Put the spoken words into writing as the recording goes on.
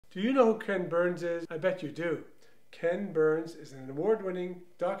Do you know who Ken Burns is? I bet you do. Ken Burns is an award-winning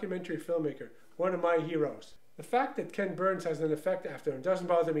documentary filmmaker, one of my heroes. The fact that Ken Burns has an effect after him doesn't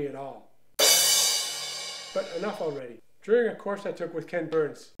bother me at all. But enough already. During a course I took with Ken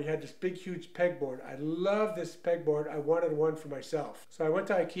Burns, he had this big huge pegboard. I love this pegboard. I wanted one for myself. So I went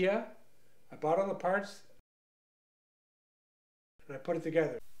to IKEA, I bought all the parts, and I put it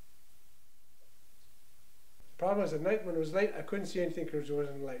together. The problem was at night when it was late, I couldn't see anything because there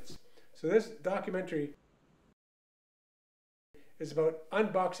wasn't lights. So this documentary is about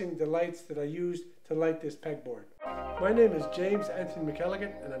unboxing the lights that I used to light this pegboard. My name is James Anthony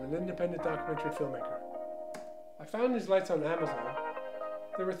McElligott, and I'm an independent documentary filmmaker. I found these lights on Amazon.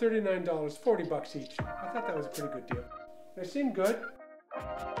 They were $39, 40 bucks each. I thought that was a pretty good deal. They seemed good.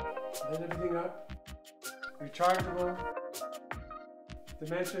 Line everything up. Rechargeable.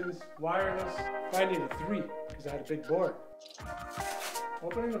 Dimensions, wireless. I needed 3 because I had a big board.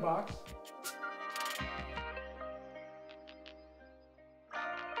 Opening the box.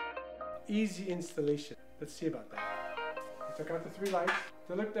 Easy installation. Let's see about that. I took out the 3 lights.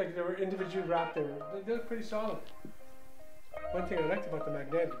 They looked like they were individually wrapped. They looked pretty solid. One thing I liked about the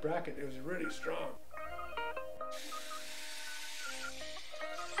magnetic bracket, it was really strong.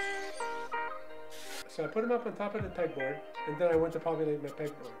 So I put them up on top of the pegboard, and then I went to populate my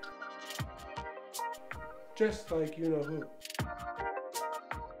pegboard. Just like you know who.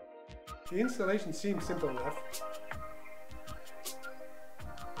 The installation seems simple enough.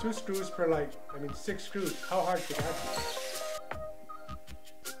 2 screws per light. I mean 6 screws. How hard could that be?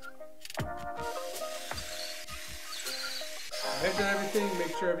 Measure everything,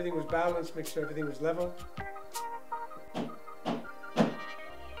 make sure everything was balanced, make sure everything was level.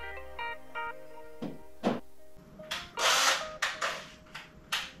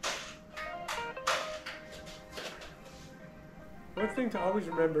 One thing to always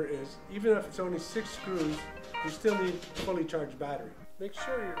remember is, even if it's only 6 screws, you still need a fully charged battery. Make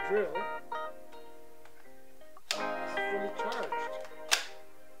sure your drill is fully charged.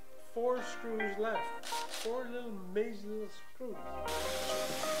 4 screws left. 4 little mazy little screws.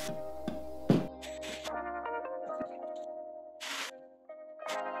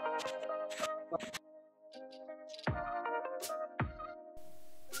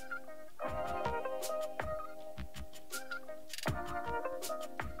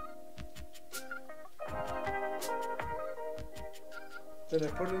 Then I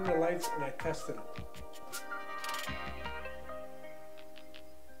put in the lights and I tested them.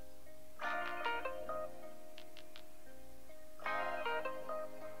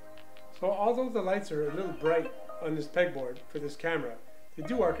 So although the lights are a little bright on this pegboard for this camera, they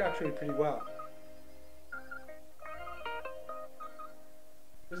do work actually pretty well.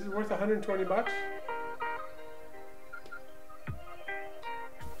 This is worth 120 bucks.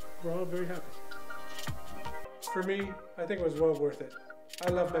 We're all very happy. For me, I think it was well worth it. I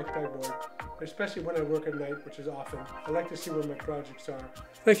love my pegboard, especially when I work at night, which is often. I like to see where my projects are.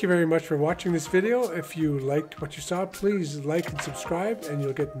 Thank you very much for watching this video. If you liked what you saw, please like and subscribe, and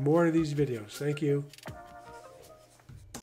you'll get more of these videos. Thank you.